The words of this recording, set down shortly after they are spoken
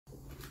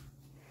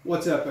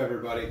What's up,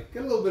 everybody?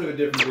 Got a little bit of a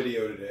different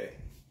video today.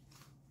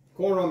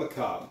 Corn on the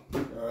cob.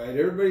 Alright,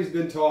 everybody's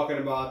been talking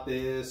about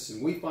this,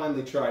 and we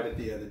finally tried it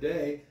the other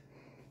day.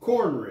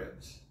 Corn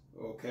ribs.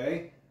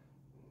 Okay?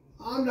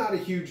 I'm not a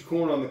huge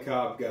corn on the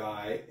cob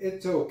guy.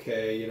 It's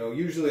okay. You know,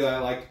 usually I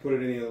like to put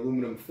it in the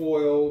aluminum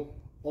foil,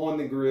 on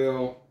the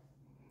grill,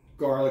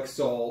 garlic,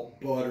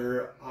 salt,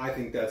 butter. I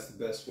think that's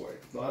the best way.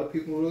 A lot of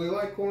people really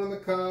like corn on the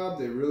cob.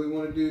 They really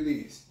want to do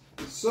these.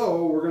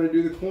 So we're going to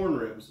do the corn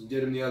ribs. We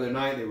did them the other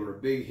night. They were a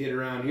big hit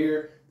around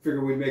here.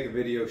 Figured we'd make a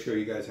video, show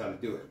you guys how to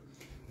do it.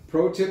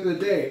 Pro tip of the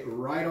day,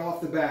 right off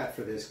the bat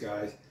for this,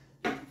 guys,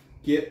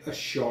 get a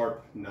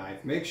sharp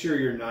knife. Make sure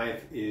your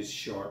knife is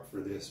sharp for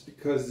this,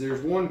 because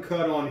there's one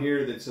cut on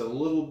here that's a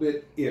little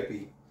bit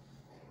iffy.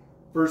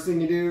 First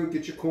thing you do,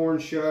 get your corn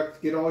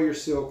shucked, get all your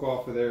silk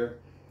off of there.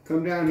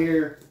 Come down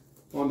here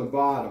on the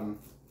bottom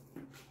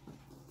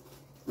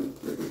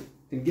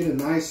and get a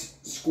nice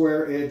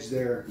square edge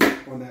there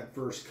on that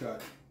first cut,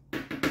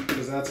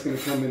 because that's going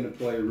to come into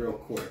play real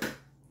quick.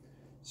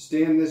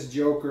 Stand this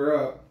joker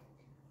up.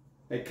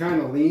 It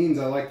kind of leans.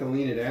 I like to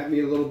lean it at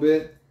me a little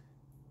bit.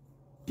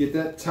 Get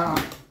that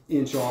top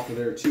inch off of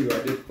there too.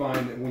 I did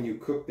find that when you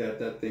cook that,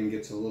 that thing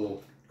gets a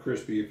little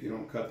crispy if you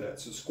don't cut that.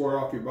 So square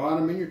off your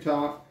bottom and your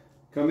top.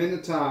 Come in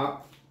the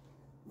top.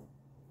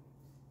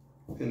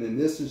 And then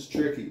this is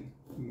tricky.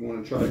 You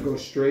want to try to go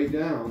straight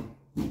down.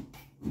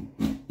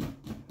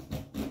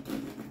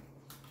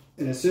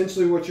 And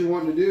essentially what you're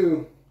wanting to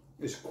do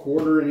is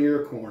quarter an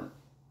ear corn.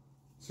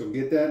 So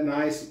get that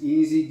nice,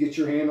 easy, get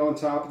your hand on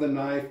top of the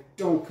knife.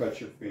 Don't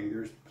cut your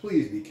fingers.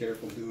 Please be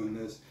careful doing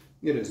this.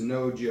 It is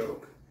no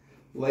joke.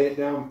 Lay it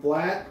down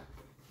flat,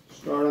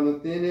 start on the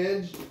thin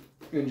edge,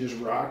 and just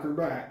rock her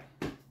back.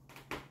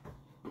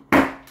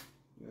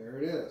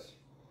 There it is.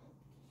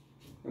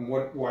 And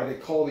why they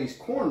call these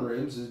corn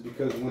ribs is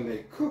because when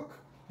they cook,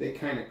 they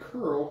kind of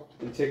curl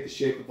and take the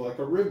shape of like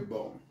a rib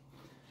bone.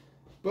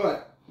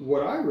 But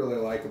what I really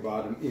like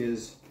about them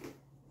is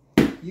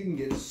you can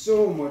get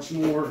so much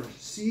more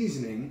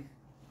seasoning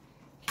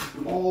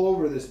all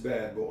over this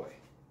bad boy.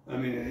 I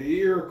mean, an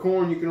ear of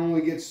corn, you can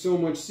only get so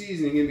much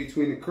seasoning in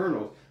between the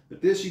kernels.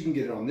 But this, you can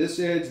get it on this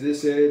edge,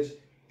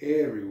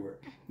 everywhere.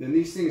 Then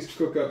these things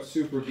cook up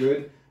super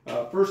good.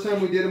 First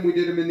time we did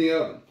them in the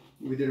oven.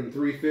 We did them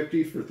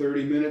 350 for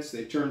 30 minutes.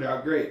 They turned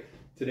out great.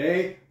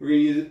 Today, we're going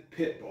to use it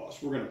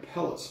Pitboss. We're going to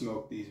pellet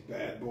smoke these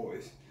bad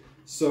boys.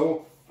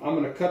 So, I'm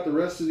going to cut the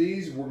rest of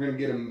these. We're going to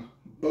get them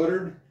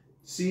buttered,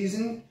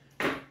 seasoned.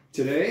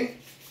 Today,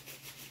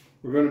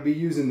 we're going to be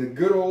using the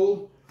good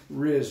old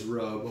Riz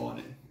Rub on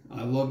it.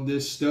 I love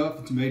this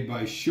stuff. It's made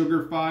by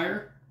Sugar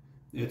Fire.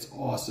 It's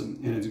awesome,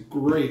 and it's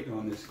great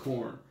on this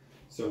corn.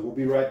 So we'll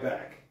be right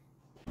back.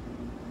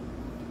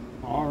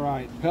 All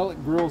right,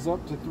 pellet grill's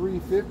up to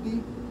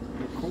 350.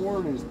 The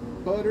corn is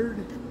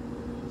buttered,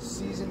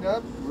 seasoned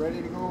up,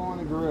 ready to go on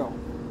the grill.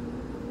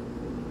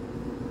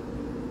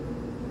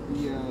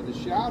 The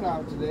shout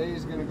out today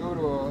is going to go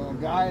to a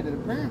guy that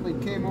apparently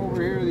came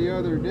over here the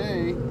other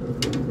day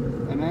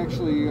and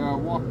actually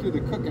walked through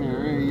the cooking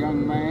area. A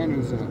young man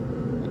who's a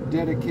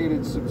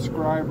dedicated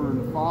subscriber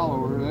and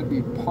follower. That'd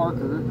be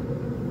Parker.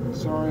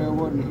 Sorry I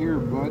wasn't here,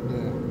 bud,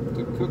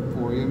 to cook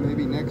for you.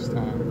 Maybe next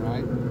time,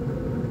 right?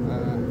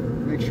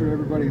 Make sure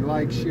everybody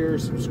likes, share,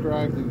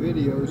 subscribe to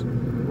videos.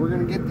 We're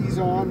going to get these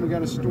on. We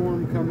got a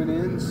storm coming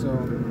in, so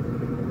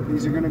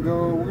these are going to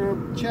go, we're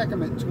going to check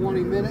them at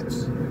 20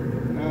 minutes.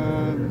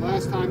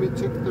 Last time it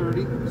took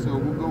 30, so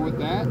we'll go with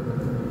that,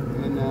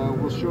 and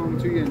we'll show them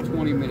to you in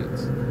 20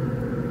 minutes.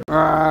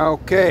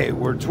 Okay,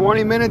 we're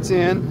 20 minutes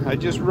in. I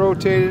just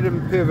rotated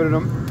and pivoted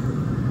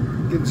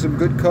them. Getting some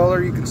good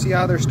color. You can see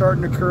how they're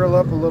starting to curl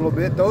up a little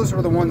bit. Those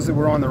were the ones that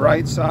were on the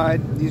right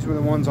side. These were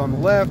the ones on the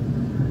left.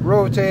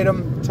 Rotate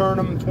them, turn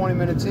them, 20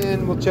 minutes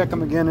in. We'll check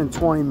them again in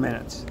 20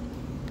 minutes.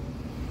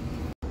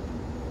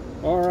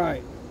 All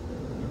right,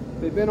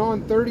 they've been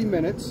on 30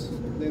 minutes.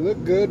 They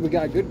look good. We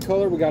got good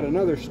color. We got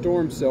another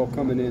storm cell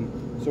coming in,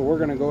 so we're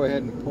going to go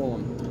ahead and pull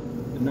them.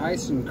 They're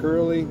nice and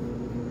curly.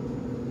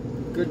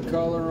 Good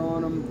color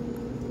on them.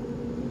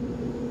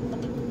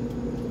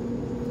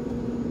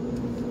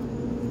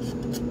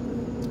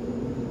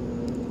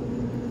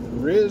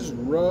 Riz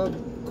Rub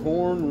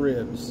corn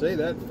ribs. Say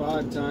that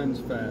 5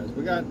 times fast.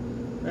 We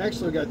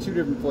actually got 2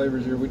 different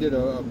flavors here. We did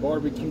a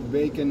barbecue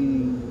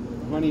bacon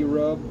honey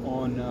rub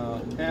on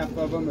half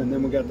of them, and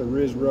then we got the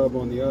Riz Rub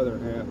on the other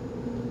half.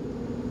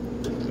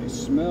 They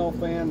smell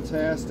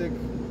fantastic.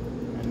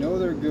 I know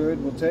they're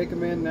good. We'll take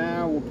them in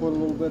now. We'll put a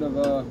little bit of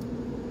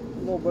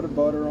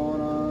butter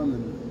on them,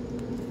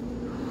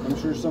 and I'm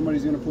sure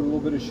somebody's going to put a little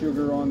bit of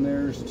sugar on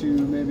theirs too,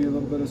 maybe a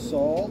little bit of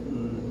salt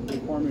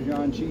and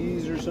Parmesan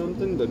cheese or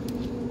something, but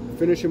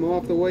finish them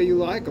off the way you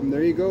like them.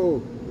 There you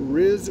go,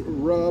 Riz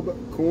Rub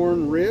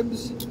corn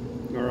ribs.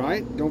 All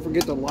right, don't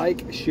forget to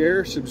like,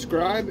 share,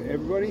 subscribe.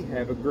 Everybody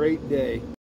have a great day.